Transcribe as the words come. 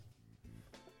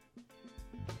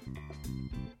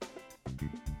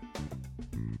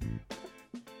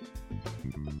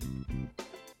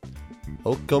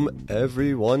Welcome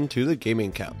everyone to the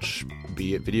Gaming Couch.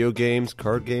 Be it video games,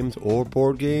 card games, or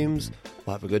board games,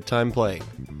 we'll have a good time playing.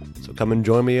 So come and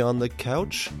join me on the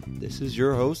couch. This is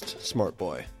your host, Smart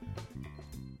Boy.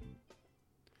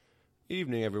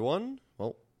 Evening everyone.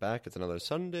 Well, back. It's another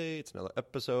Sunday, it's another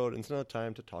episode, and it's another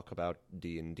time to talk about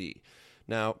D&D.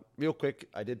 Now, real quick,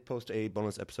 I did post a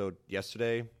bonus episode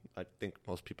yesterday. I think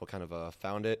most people kind of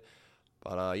found it.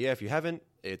 But yeah, if you haven't,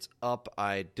 it's up.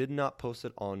 I did not post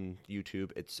it on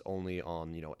YouTube. It's only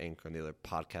on, Anchor and the other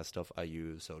podcast stuff I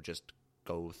use. So just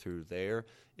go through there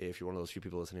if you're one of those few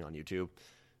people listening on YouTube.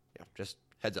 Yeah, just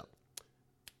heads up.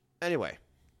 Anyway,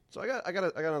 so I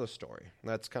got another story.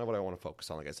 That's kind of what I want to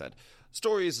focus on. Like I said,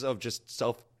 stories of just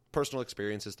personal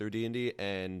experiences through D&D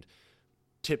and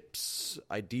tips,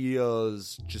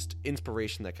 ideas, just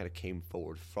inspiration that kind of came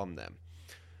forward from them.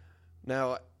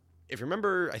 Now, if you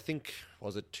remember, I think,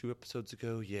 was it 2 episodes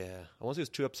ago? Yeah, I want to say it was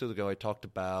 2 episodes ago. I talked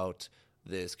about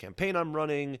this campaign I'm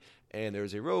running, and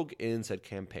there's a rogue in said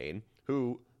campaign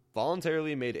who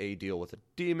voluntarily made a deal with a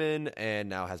demon and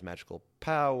now has magical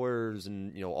powers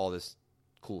and, all this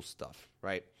cool stuff,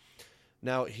 right?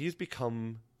 Now, he's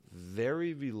become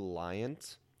very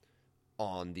reliant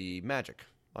on the magic,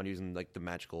 on using, the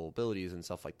magical abilities and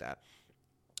stuff like that.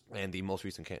 And the most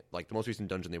recent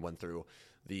dungeon they went through,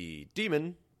 the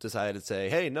demon decided to say,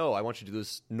 hey, no, I want you to do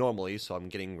this normally, so I'm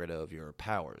getting rid of your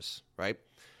powers, right?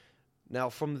 Now,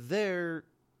 from there,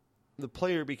 the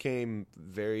player became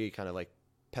very kind of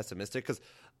pessimistic, because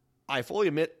I fully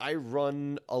admit I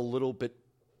run a little bit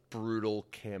brutal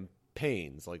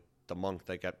campaigns. Like, the monk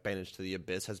that got banished to the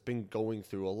abyss has been going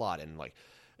through a lot and,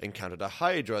 encountered a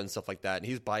Hydra and stuff like that, and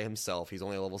he's by himself. He's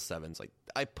only level 7. So,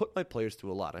 I put my players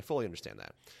through a lot. I fully understand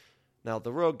that. Now,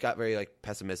 the rogue got very,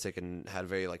 pessimistic and had a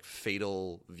very,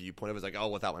 fatal viewpoint of it. Oh,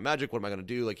 without my magic, what am I going to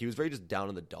do? He was very just down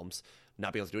in the dumps,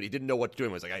 not being able to do it. He didn't know what to do. He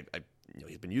was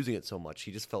he's been using it so much.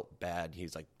 He just felt bad.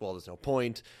 He's well, there's no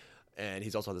point. And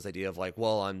he's also had this idea of,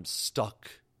 well, I'm stuck,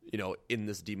 in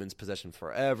this demon's possession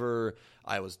forever.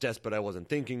 I was desperate. I wasn't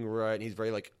thinking right. And he's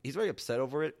very upset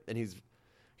over it. And he's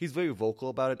very vocal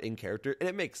about it in character. And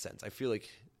it makes sense. I feel like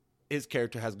his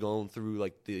character has gone through,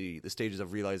 the stages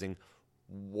of realizing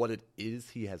what it is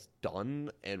he has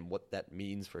done and what that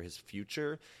means for his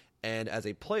future. And as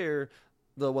a player,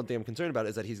 the one thing I'm concerned about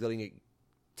is that he's letting it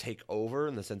take over,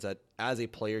 in the sense that as a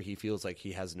player, he feels like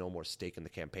he has no more stake in the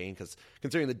campaign, because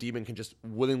considering the demon can just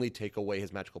willingly take away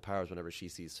his magical powers whenever she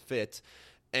sees fit,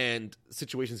 and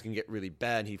situations can get really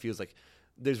bad, he feels like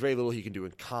there's very little he can do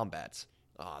in combat.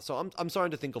 So I'm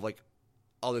starting to think of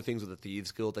other things with the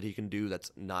Thieves Guild that he can do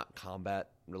that's not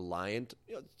combat reliant.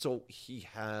 So he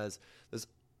has this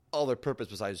other purpose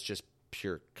besides just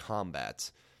pure combat.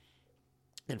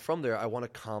 And from there, I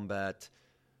want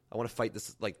to fight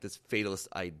this this fatalist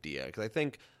idea, because I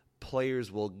think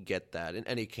players will get that in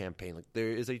any campaign.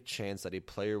 There is a chance that a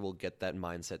player will get that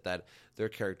mindset that their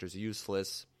character's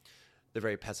useless. They're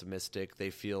very pessimistic.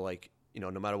 They feel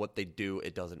no matter what they do,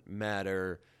 it doesn't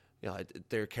matter.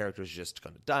 Their character's just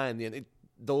going to die in the end.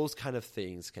 Those kind of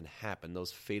things can happen.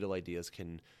 Those fatal ideas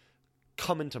can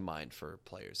come into mind for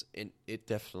players, and it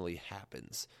definitely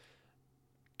happens.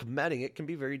 Combating it can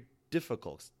be very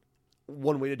difficult.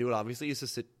 One way to do it, obviously, is to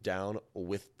sit down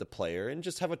with the player and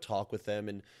just have a talk with them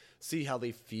and see how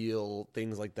they feel,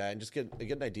 things like that, and just get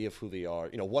an idea of who they are.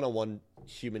 One-on-one,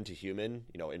 human to human,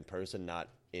 in person, not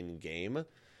in-game.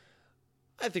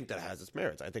 I think that has its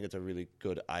merits. I think it's a really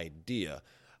good idea.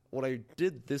 What I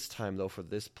did this time, though, for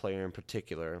this player in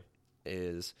particular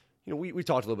is, we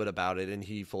talked a little bit about it, and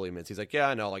he fully admits, he's yeah,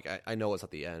 I know, I know it's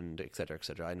at the end, et cetera,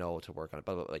 I know to work on it,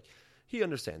 but he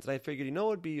understands. And I figured, what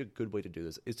would be a good way to do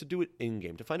this is to do it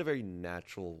in-game, to find a very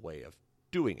natural way of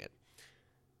doing it.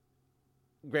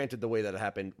 Granted, the way that it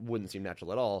happened wouldn't seem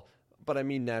natural at all, but I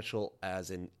mean natural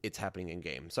as in it's happening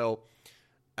in-game. So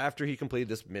after he completed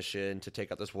this mission to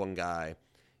take out this one guy,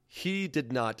 he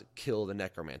did not kill the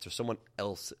necromancer. Someone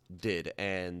else did.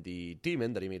 And the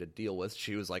demon that he made a deal with,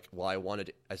 she was well,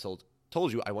 I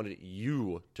told you I wanted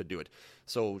you to do it.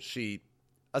 So she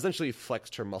essentially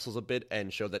flexed her muscles a bit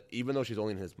and showed that even though she's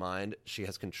only in his mind, she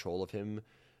has control of him,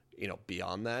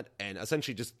 beyond that. And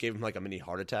essentially just gave him a mini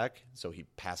heart attack. So he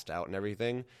passed out and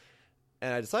everything.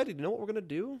 And I decided, what we're going to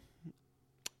do?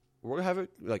 We're going to have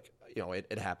it,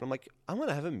 it happened. I'm going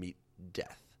to have him meet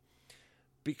death.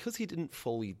 Because he didn't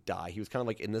fully die, he was kind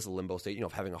of in this limbo state,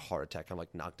 of having a heart attack, kind of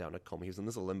knocked down in a coma. He was in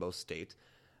this limbo state.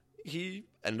 He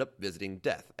ended up visiting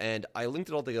death. And I linked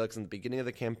it all together because in the beginning of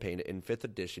the campaign, in 5th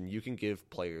edition, you can give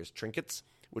players trinkets,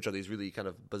 which are these really kind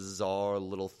of bizarre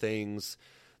little things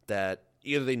that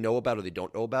either they know about or they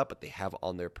don't know about, but they have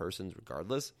on their persons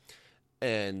regardless.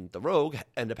 And the rogue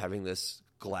ended up having this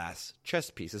glass chess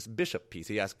piece, this bishop piece.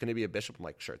 He asked, can it be a bishop? I'm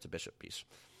like, sure, it's a bishop piece.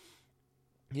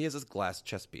 He has this glass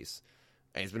chess piece,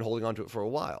 and he's been holding on to it for a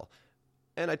while.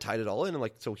 And I tied it all in, and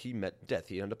like, so he met death.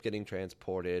 He ended up getting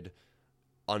transported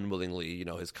unwillingly, you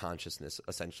know, his consciousness,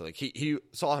 essentially. Like he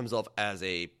saw himself as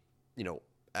a, you know,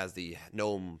 as the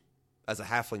gnome, as a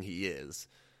halfling he is,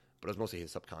 but it was mostly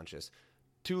his subconscious,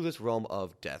 to this realm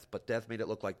of death. But death made it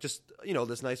look like just, you know,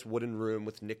 this nice wooden room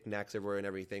with knickknacks everywhere and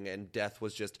everything, and death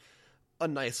was just a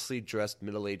nicely dressed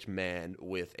middle-aged man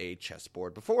with a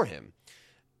chessboard before him.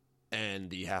 And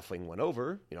the halfling went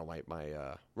over, you know,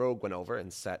 my rogue went over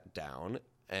and sat down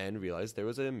and realized there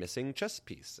was a missing chess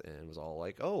piece, and was all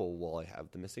like, oh, well, I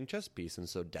have the missing chess piece. And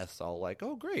so Death's all like,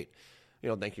 oh, great, you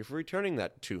know, thank you for returning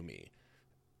that to me.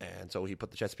 And so he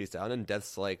put the chess piece down, and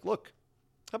Death's like, look,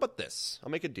 how about this? I'll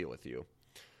make a deal with you.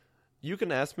 You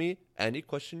can ask me any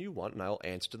question you want, and I'll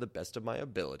answer to the best of my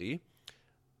ability.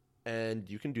 And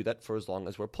you can do that for as long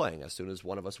as we're playing. As soon as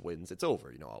one of us wins, it's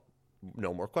over. You know,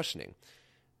 no more questioning.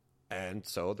 And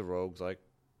so the rogue's like,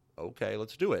 okay,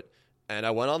 let's do it. And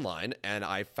I went online, and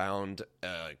I found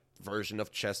a version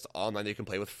of chess online that you can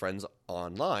play with friends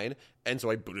online. And so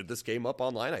I booted this game up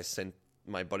online. I sent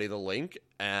my buddy the link,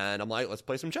 and I'm like, let's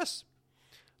play some chess.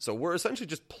 So we're essentially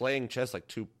just playing chess like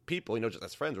two people, you know, just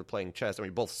as friends. We're playing chess, and we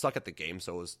both suck at the game.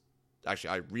 So it was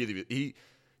actually,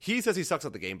 he says he sucks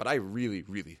at the game, but I really,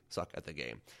 really suck at the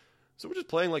game. So we're just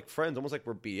playing like friends, almost like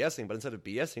we're BSing, but instead of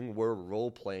BSing, we're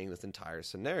role-playing this entire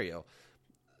scenario.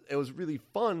 It was really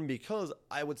fun because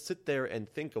I would sit there and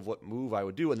think of what move I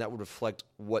would do, and that would reflect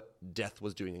what Death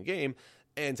was doing in game.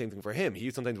 And same thing for him. He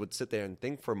sometimes would sit there and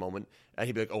think for a moment, and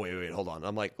he'd be like, oh, wait, hold on. And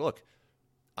I'm like, look,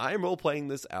 I'm role-playing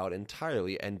this out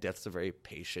entirely, and Death's a very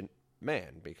patient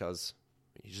man because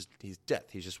he's Death.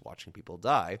 He's just watching people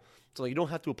die. So like, you don't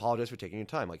have to apologize for taking your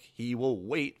time. Like, he will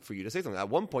wait for you to say something. At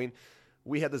one point,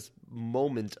 we had this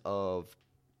moment of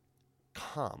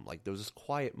calm. Like, there was this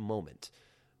quiet moment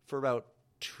for about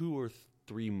 2 or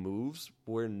 3 moves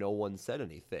where no one said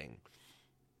anything.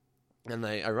 And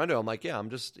I run to him, I'm like, yeah,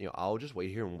 I'll just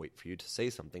wait here and wait for you to say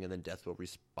something, and then Death will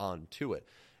respond to it.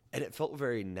 And it felt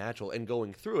very natural. And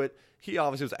going through it, he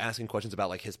obviously was asking questions about,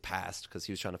 like, his past, because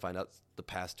he was trying to find out the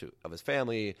past of his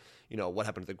family, you know, what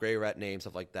happened to the Grey Rat name,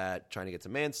 stuff like that, trying to get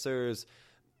some answers.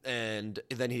 And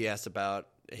then he asked about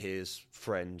his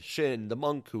friend Shin, the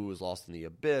monk, who was lost in the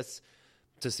abyss,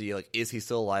 to see, like, is he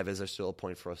still alive? Is there still a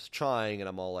point for us trying? And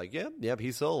I'm all like, yeah,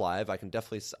 he's still alive. I can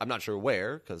definitely, I'm not sure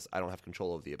where, because I don't have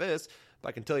control of the abyss, but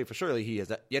I can tell you for sure he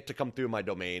has yet to come through my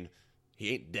domain.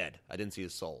 He ain't dead. I didn't see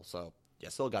his soul, so yeah,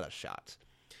 still got a shot.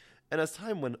 And as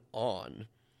time went on,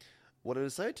 what I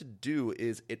decided to do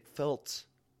is it felt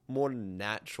more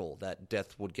natural that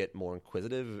Death would get more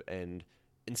inquisitive and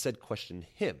instead question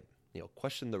him. You know,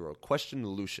 question the rogue. Question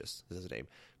Lucius is his name.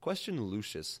 Question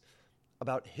Lucius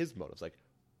about his motives. Like,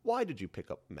 why did you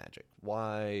pick up magic?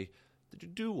 Why did you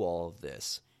do all of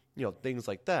this? You know, things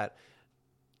like that.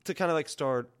 To kind of like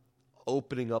start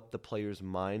opening up the player's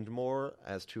mind more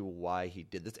as to why he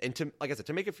did this. And to, like I said,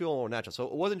 to make it feel more natural. So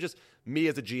it wasn't just me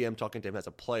as a GM talking to him as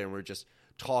a player and we're just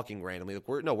talking randomly. Like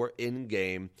we're in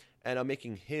game, and I'm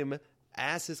making him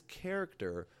as his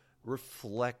character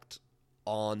reflect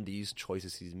on these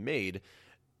choices he's made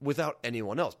without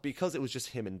anyone else, because it was just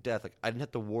him and Death. Like, I didn't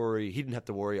have to worry. He didn't have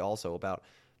to worry also about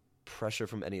pressure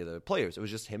from any of the players. It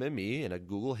was just him and me in a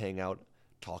Google Hangout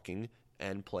talking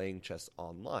and playing chess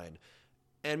online.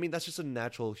 And I mean, that's just a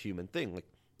natural human thing. Like,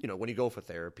 you know, when you go for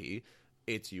therapy,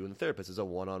 it's you and the therapist. It's a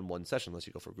one-on-one session, unless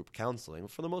you go for group counseling.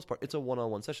 For the most part, it's a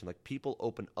one-on-one session. Like,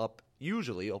 people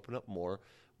usually open up more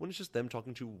when it's just them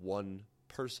talking to one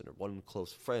person or one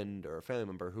close friend or a family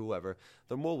member, whoever.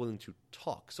 They're more willing to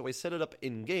talk. So I set it up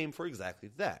in-game for exactly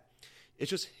that. It's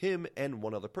just him and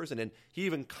one other person. And he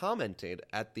even commented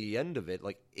at the end of it,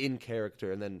 like, in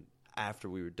character, and then after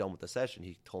we were done with the session,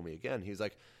 he told me again, he's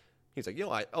like, you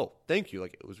know, thank you.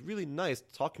 Like, it was really nice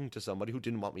talking to somebody who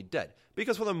didn't want me dead.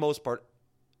 Because for the most part,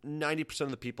 90%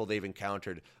 of the people they've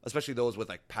encountered, especially those with,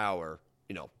 like, power,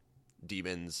 you know,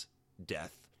 demons,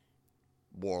 death,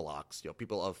 warlocks, you know,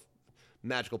 people of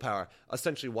magical power,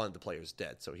 essentially wanted the players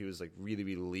dead. So he was, like, really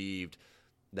relieved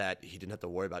that he didn't have to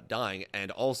worry about dying.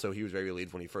 And also, he was very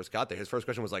relieved when he first got there. His first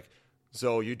question was like,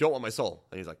 so you don't want my soul?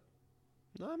 And he's like,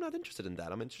 no, I'm not interested in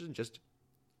that. I'm interested in just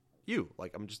you.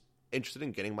 Like, I'm just interested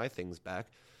in getting my things back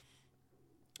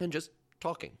and just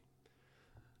talking.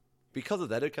 Because of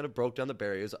that, it kind of broke down the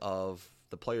barriers of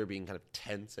the player being kind of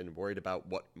tense and worried about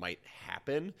what might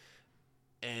happen,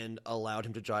 and allowed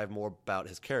him to drive more about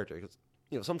his character. Because,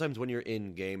 you know, sometimes when you're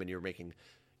in game and you're making,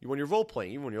 when you're role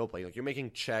playing, even when you're role playing, like you're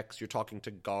making checks, you're talking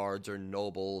to guards or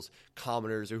nobles,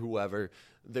 commoners or whoever.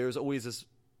 There's always this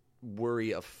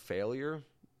worry of failure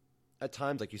at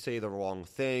times. Like you say the wrong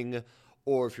thing,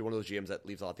 or if you're one of those GMs that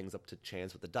leaves a lot of things up to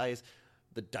chance with the dice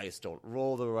don't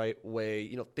roll the right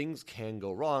way. Things can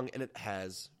go wrong, and it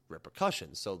has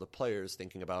repercussions. So the player's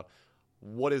thinking about,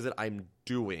 what is it I'm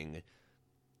doing?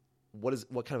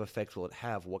 What kind of effects will it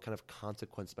have? What kind of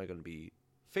consequence am I going to be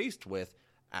faced with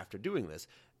after doing this?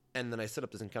 And then I set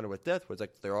up this encounter with death where it's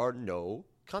like, there are no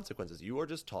consequences. You are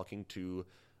just talking to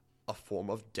a form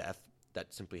of death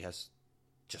that simply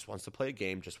just wants to play a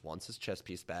game, just wants his chess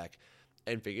piece back,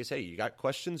 and figures, hey, you got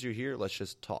questions, you're here, let's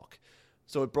just talk.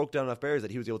 So it broke down enough barriers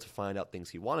that he was able to find out things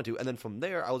he wanted to. And then from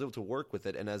there, I was able to work with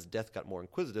it. And as Death got more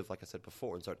inquisitive, like I said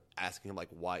before, and started asking him, like,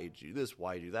 why did you do this?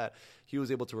 Why did you do that? He was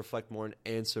able to reflect more and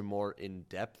answer more in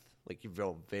depth, like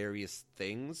various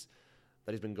things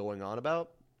that he's been going on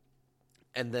about.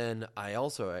 And then I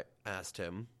also asked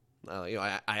him, I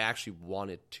actually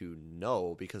wanted to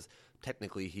know, because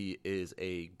technically he is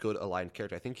a good aligned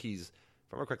character. I think he's,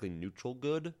 if I remember correctly, neutral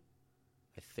good.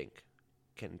 I think.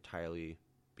 Can't entirely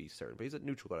be certain, but he's a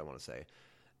neutral good, I want to say.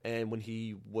 And when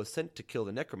he was sent to kill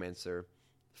the Necromancer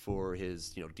for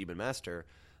his, Demon Master,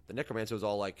 the Necromancer was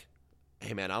all like,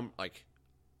 hey man,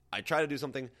 I tried to do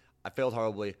something, I failed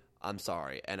horribly, I'm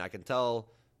sorry. And I can tell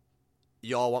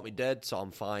y'all want me dead, so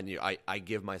I'm fine. I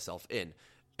give myself in.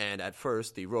 And at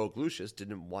first, the rogue Lucius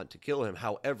didn't want to kill him.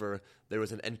 However, there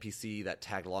was an NPC that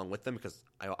tagged along with them, because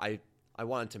I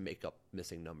wanted to make up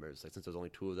missing numbers. Like, since there's only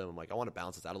two of them, I'm like, I want to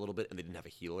balance this out a little bit, and they didn't have a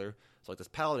healer. So, like, this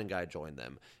paladin guy joined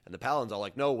them. And the paladin's all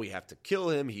like, no, we have to kill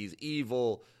him. He's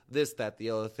evil. This, that, the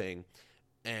other thing.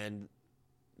 And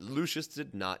Lucius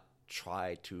did not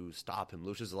try to stop him.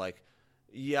 Lucius is like,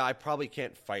 yeah, I probably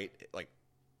can't fight. Like,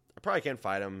 I probably can't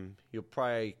fight him. He'll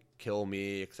probably kill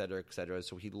me, etc., etc.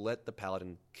 So he let the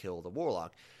paladin kill the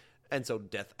warlock. And so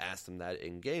Death asked him that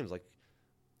in games, like,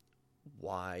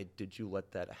 why did you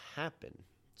let that happen?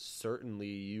 Certainly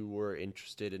you were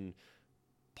interested in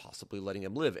possibly letting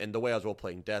him live. And the way I was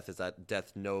role-playing Death is that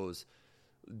Death knows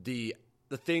the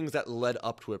things that led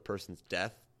up to a person's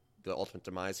death, the ultimate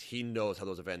demise. He knows how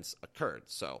those events occurred.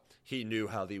 So he knew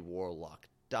how the warlock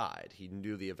died. He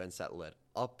knew the events that led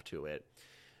up to it.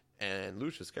 And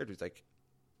Lucius' character is like,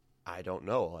 I don't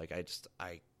know. Like, I just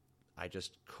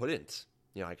couldn't.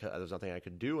 There was nothing I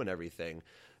could do and everything.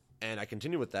 And I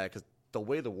continue with that because the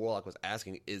way the warlock was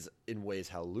asking is in ways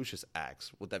how Lucius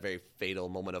acts, with that very fatal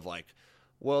moment of like,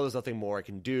 well, there's nothing more I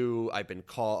can do. I've been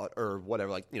caught or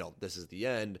whatever. Like, this is the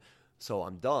end, so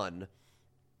I'm done.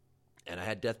 And I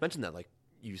had Death mention that, like,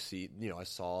 you see, I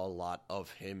saw a lot of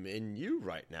him in you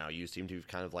right now. You seem to be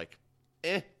kind of like,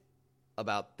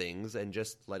 about things and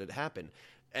just let it happen.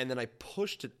 And then I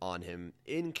pushed it on him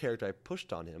in character. I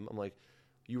pushed on him. I'm like,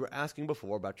 you were asking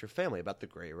before about your family, about the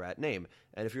Grey Rat name.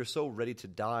 And if you're so ready to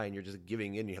die and you're just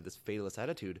giving in, you have this fatalist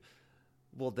attitude,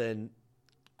 well, then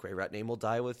Grey Rat name will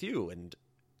die with you. And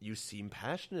you seem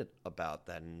passionate about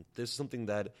that. And there's something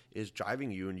that is driving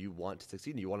you and you want to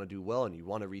succeed and you want to do well and you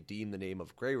want to redeem the name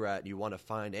of Grey Rat and you want to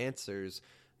find answers,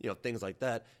 things like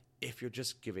that. If you're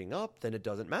just giving up, then it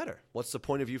doesn't matter. What's the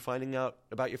point of you finding out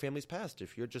about your family's past?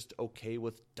 If you're just okay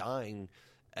with dying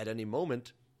at any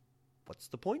moment, what's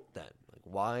the point then? Like,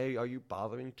 why are you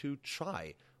bothering to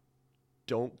try?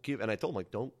 And I told him,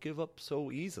 like, don't give up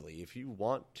so easily. If you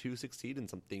want to succeed in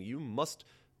something, you must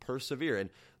persevere. And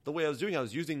the way I was doing, I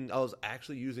was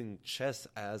actually using chess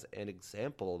as an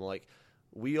example. And like,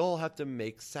 we all have to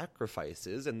make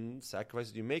sacrifices, and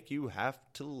sacrifices you make, you have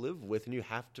to live with, and you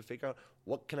have to figure out,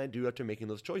 what can I do after making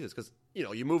those choices? Because,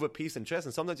 you move a piece in chess,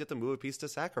 and sometimes you have to move a piece to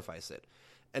sacrifice it.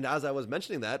 And as I was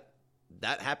mentioning that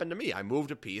happened to me. I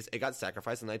moved a piece, it got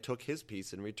sacrificed, and I took his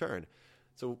piece in return.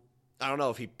 So I don't know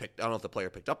if the player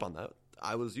picked up on that.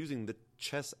 I was using the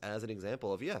chess as an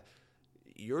example of,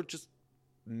 you're just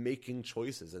making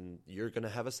choices, and you're going to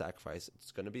have a sacrifice.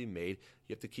 It's going to be made.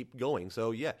 You have to keep going.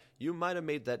 So, you might have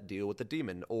made that deal with the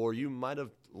demon, or you might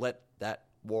have let that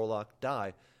warlock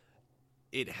die.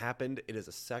 It happened. It is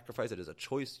a sacrifice. It is a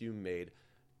choice you made.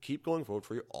 Keep going forward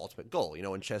for your ultimate goal.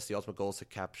 In chess, the ultimate goal is to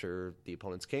capture the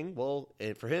opponent's king. Well,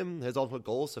 and for him, his ultimate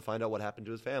goal is to find out what happened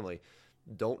to his family.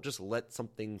 Don't just let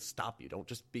something stop you. Don't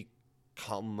just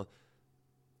become,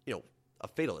 a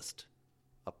fatalist,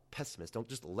 a pessimist. Don't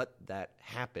just let that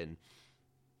happen.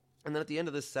 And then at the end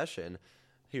of this session,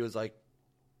 he was like,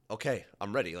 okay,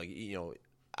 I'm ready. Like,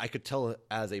 I could tell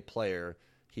as a player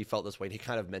he felt this way. And he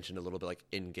kind of mentioned a little bit, like,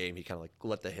 in game, he kind of like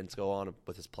let the hints go on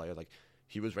with his player. Like,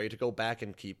 he was ready to go back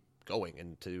and keep going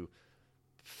and to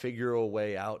figure a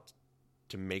way out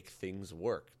to make things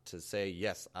work, to say,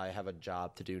 yes, I have a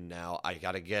job to do now. I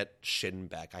got to get Shin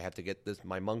back. I have to get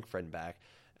my monk friend back.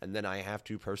 And then I have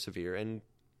to persevere and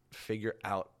figure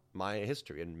out my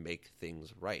history and make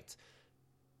things right.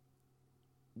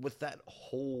 With that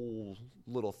whole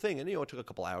little thing, and it took a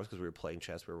couple hours because we were playing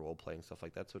chess, we were role-playing, stuff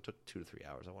like that, so it took 2 to 3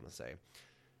 hours, I want to say.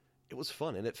 It was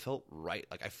fun, and it felt right.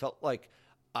 Like, I felt like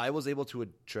I was able to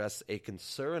address a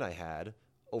concern I had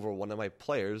over one of my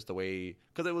players, the way,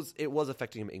 because it was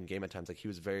affecting him in game at times. Like, he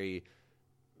was very,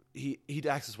 he'd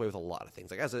act this way with a lot of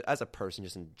things. Like, as a person,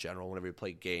 just in general, whenever he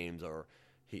played games, or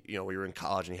we were in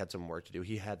college and he had some work to do,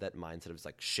 he had that mindset of just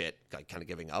like, shit, like kind of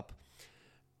giving up.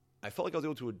 I felt like I was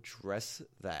able to address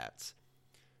that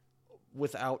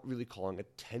without really calling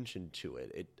attention to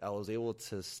it. I was able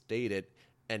to state it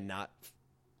and not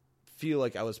feel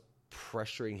like I was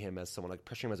pressuring him as someone, like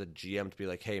pressuring him as a GM to be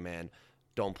like, hey man,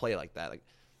 don't play like that. Like,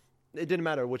 it didn't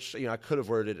matter which, I could have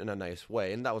worded it in a nice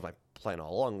way, and that was my plan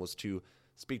all along, was to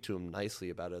speak to him nicely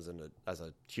about it as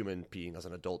a human being, as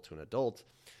an adult to an adult.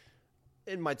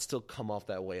 It might still come off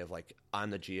that way of like, I'm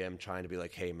the GM trying to be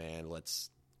like, hey man, let's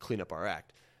clean up our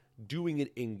act. Doing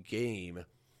it in game,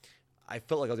 I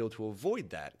felt like I was able to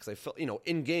avoid that, because I felt,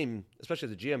 in game, especially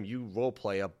as a GM, you role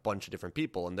play a bunch of different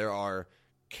people, and there are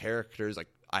characters. Like,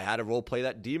 I had to role play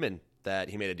that demon that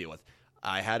he made a deal with.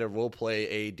 I had to role play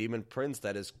a demon prince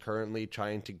that is currently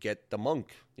trying to get the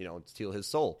monk, steal his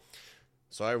soul.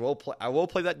 So I role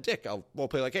play that dick. I'll role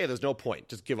play like, hey, there's no point,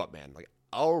 just give up, man. Like,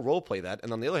 I'll role play that,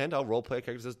 and on the other hand, I'll role play a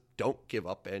character that says, don't give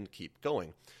up and keep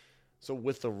going. So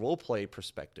with the role play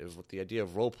perspective, with the idea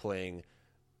of role playing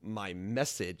my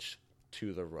message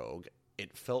to the rogue,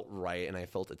 it felt right, and I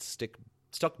felt it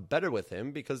stuck better with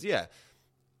him, because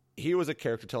he was a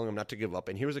character telling him not to give up,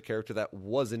 and he was a character that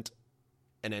wasn't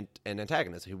an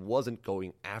antagonist. He wasn't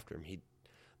going after him.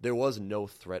 There was no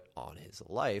threat on his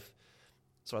life.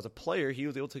 So as a player, he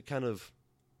was able to kind of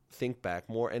think back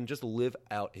more and just live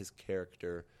out his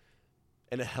character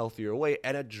in a healthier way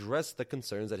and address the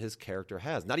concerns that his character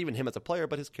has. Not even him as a player,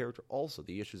 but his character also,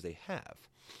 the issues they have.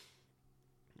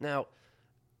 Now,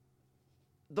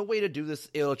 the way to do this,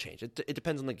 it'll change. It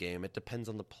depends on the game. It depends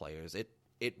on the players.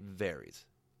 It varies,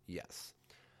 yes.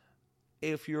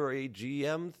 If you're a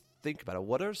GM, think about it.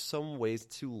 What are some ways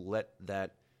to let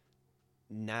that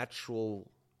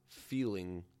natural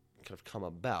feeling kind of come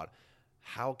about?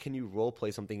 How can you role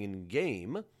play something in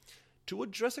game to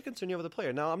address a concern you have with the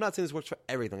player? Now, I'm not saying this works for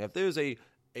everything. If there's a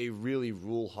really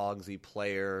rule hogsy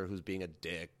player who's being a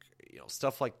dick,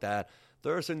 stuff like that,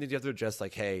 there are certain things you have to address,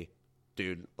 like, hey,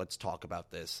 dude, let's talk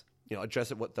about this.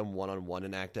 Address it with them one-on-one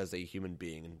and act as a human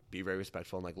being and be very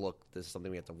respectful and like, look, this is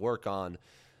something we have to work on.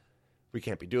 We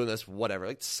can't be doing this, whatever.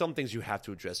 Like, some things you have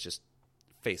to address just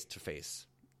face-to-face,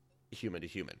 human to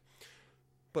human.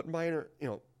 But minor,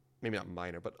 maybe not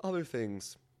minor, but other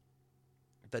things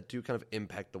that do kind of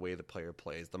impact the way the player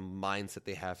plays, the mindset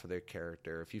they have for their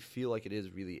character. If you feel like it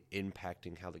is really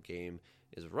impacting how the game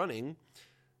is running,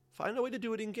 find a way to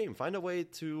do it in game. Find a way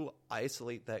to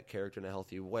isolate that character in a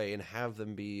healthy way and have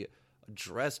them be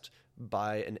addressed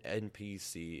by an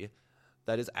NPC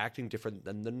that is acting different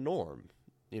than the norm.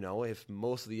 If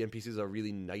most of the NPCs are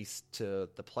really nice to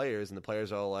the players and the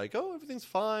players are like, oh, everything's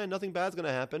fine, nothing bad's going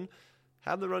to happen,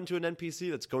 have them run to an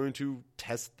NPC that's going to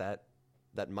test that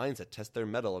mindset, test their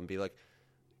mettle, and be like,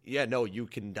 yeah, no, you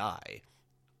can die.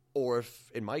 Or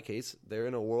if, in my case, they're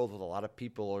in a world with a lot of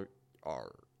people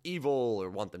are evil or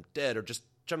want them dead or just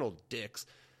general dicks,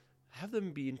 have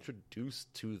them be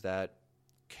introduced to that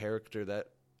character that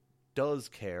does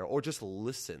care or just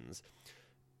listens.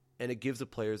 And it gives the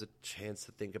players a chance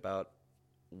to think about,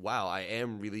 wow, I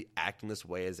am really acting this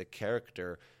way as a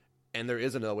character. And there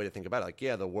is another way to think about it. Like,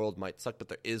 yeah, the world might suck, but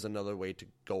there is another way to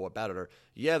go about it. Or,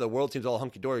 yeah, the world seems all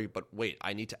hunky-dory, but wait,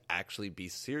 I need to actually be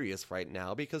serious right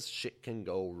now because shit can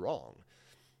go wrong.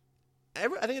 I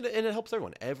think it helps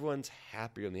everyone. Everyone's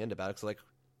happier in the end about it. Because, like,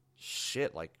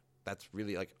 shit, like, that's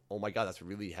really, like, oh my God, that's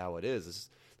really how it is. This is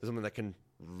something that can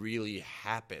really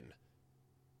happen.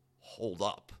 Hold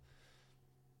up.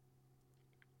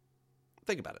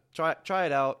 Think about it. Try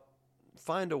it out.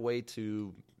 Find a way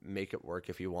to make it work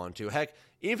if you want to. Heck,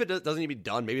 even if it doesn't need to be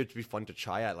done, maybe it'd be fun to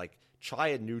try out. Like, try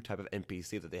a new type of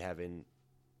NPC that they haven't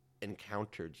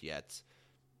encountered yet.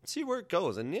 See where it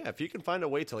goes. And yeah, if you can find a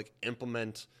way to like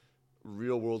implement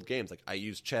real world games, like I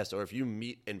use chess, or if you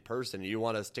meet in person and you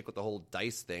want to stick with the whole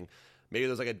dice thing, maybe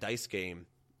there's like a dice game,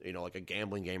 like a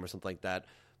gambling game or something like that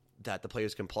the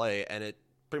players can play, and it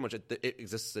pretty much it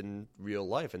exists in real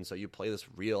life, and so you play this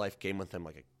real life game with them,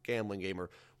 like a gambling game or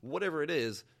whatever it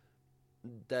is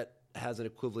that has an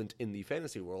equivalent in the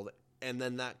fantasy world, and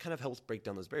then that kind of helps break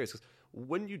down those barriers. Because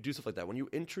when you do stuff like that, when you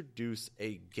introduce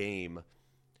a game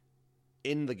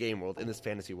in the game world, in this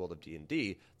fantasy world of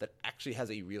D&D, that actually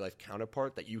has a real-life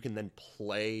counterpart that you can then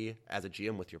play as a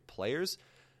GM with your players,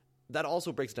 that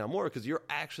also breaks it down more because you're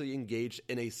actually engaged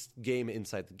in a game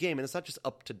inside the game, and it's not just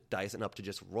up to dice and up to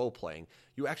just role-playing.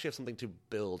 You actually have something to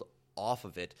build off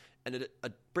of it, and it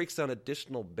breaks down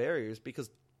additional barriers because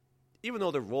even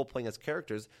though they're role-playing as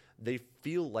characters, they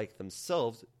feel like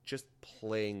themselves just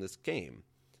playing this game.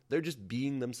 They're just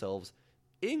being themselves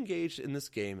engaged in this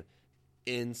game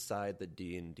inside the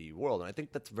D&D world. And I think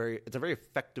it's a very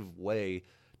effective way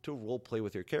to role play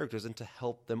with your characters and to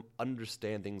help them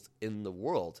understand things in the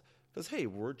world. Because, hey,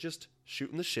 we're just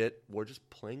shooting the shit. We're just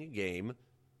playing a game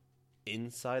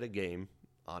inside a game,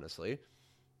 honestly.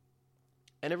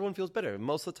 And everyone feels better.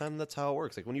 Most of the time, that's how it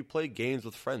works. Like, when you play games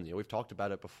with friends, we've talked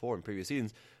about it before in previous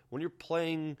seasons. When you're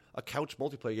playing a couch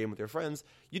multiplayer game with your friends,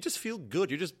 you just feel good.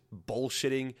 You're just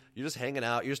bullshitting. You're just hanging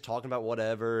out. You're just talking about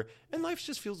whatever. And life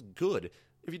just feels good.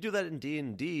 If you do that in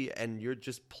D&D and you're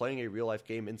just playing a real-life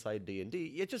game inside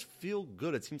D&D, you just feel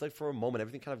good. It seems like for a moment,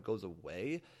 everything kind of goes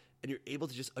away, and you're able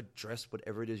to just address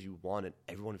whatever it is you want, and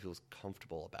everyone feels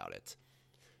comfortable about it.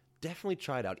 Definitely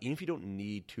try it out, even if you don't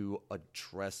need to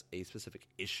address a specific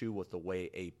issue with the way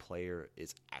a player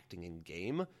is acting in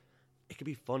game. It could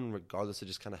be fun regardless to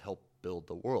just kind of help build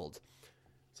the world.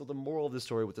 So the moral of the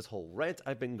story with this whole rant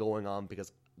I've been going on,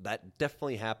 because that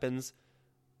definitely happens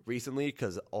recently,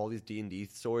 because all these D&D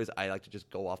stories, I like to just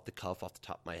go off the cuff, off the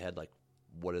top of my head, like,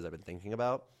 what has I been thinking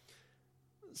about?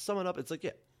 Sum it up, it's like,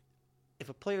 yeah, if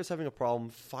a player is having a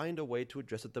problem, find a way to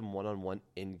address it them one-on-one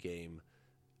in-game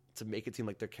to make it seem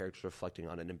like their character's reflecting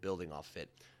on it and building off it.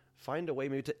 Find a way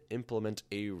maybe to implement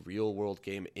a real-world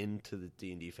game into the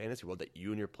D&D fantasy world that you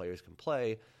and your players can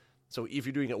play. So if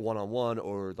you're doing it one-on-one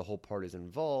or the whole party is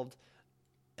involved,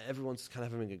 everyone's kind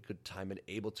of having a good time and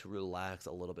able to relax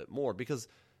a little bit more. Because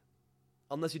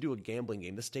unless you do a gambling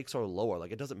game, the stakes are lower.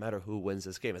 Like, it doesn't matter who wins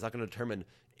this game. It's not going to determine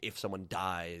if someone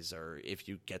dies or if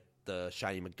you get the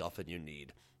shiny MacGuffin you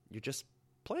need. You're just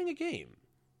playing a game.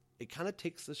 It kind of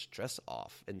takes the stress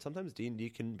off. And sometimes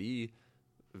D&D can be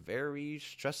very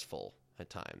stressful at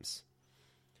times.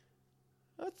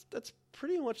 That's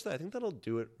pretty much that. I think that'll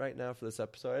do it right now for this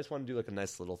episode. I just want to do like a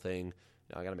nice little thing.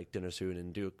 I got to make dinner soon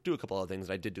and do a couple other things.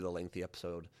 I did do the lengthy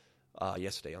episode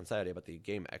yesterday on Saturday about the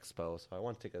Game Expo, so I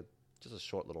want to take just a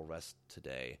short little rest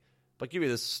today. But give you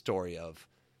this story of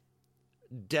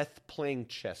Death playing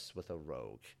chess with a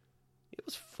rogue. It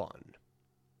was fun.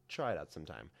 Try it out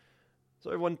sometime. So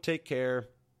everyone, take care.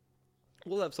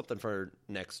 We'll have something for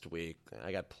next week.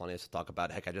 I got plenty to talk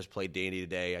about. Heck, I just played D&D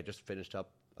today. I just finished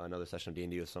up another session of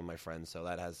D&D with some of my friends, so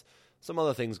that has some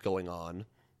other things going on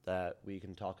that we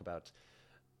can talk about.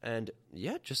 And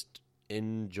yeah, just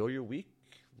enjoy your week.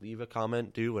 Leave a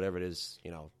comment. Do whatever it is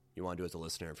you want to do as a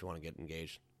listener if you want to get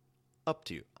engaged. Up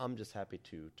to you. I'm just happy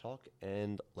to talk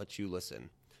and let you listen.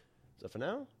 So for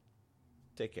now,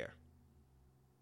 take care.